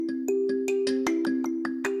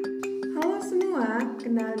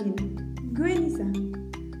kenalin, gue Nisa.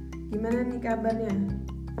 Gimana nih kabarnya?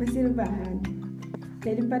 Masih rebahan?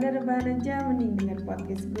 Daripada rebahan aja, mending denger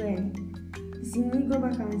podcast gue. Di sini gue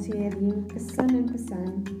bakalan sharing kesan dan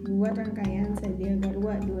pesan buat rangkaian Sadia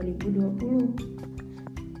Garwa 2020.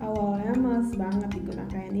 Awalnya males banget ikut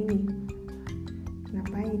rangkaian ini.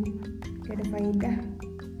 Ngapain? Gak ada faedah.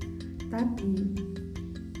 Tapi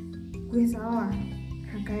gue salah.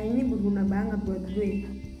 Rangkaian ini berguna banget buat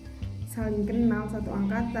gue. Saling kenal satu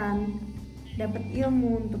angkatan, dapat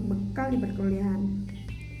ilmu untuk bekal di perkuliahan.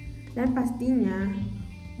 Dan pastinya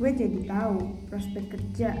gue jadi tahu prospek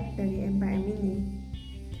kerja dari MPM ini.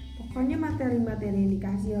 Pokoknya materi-materi yang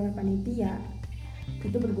dikasih oleh panitia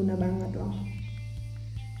itu berguna banget loh.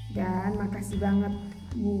 Dan makasih banget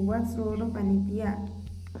buat seluruh panitia.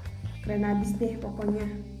 Keren abis deh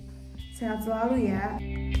pokoknya. Sehat selalu ya.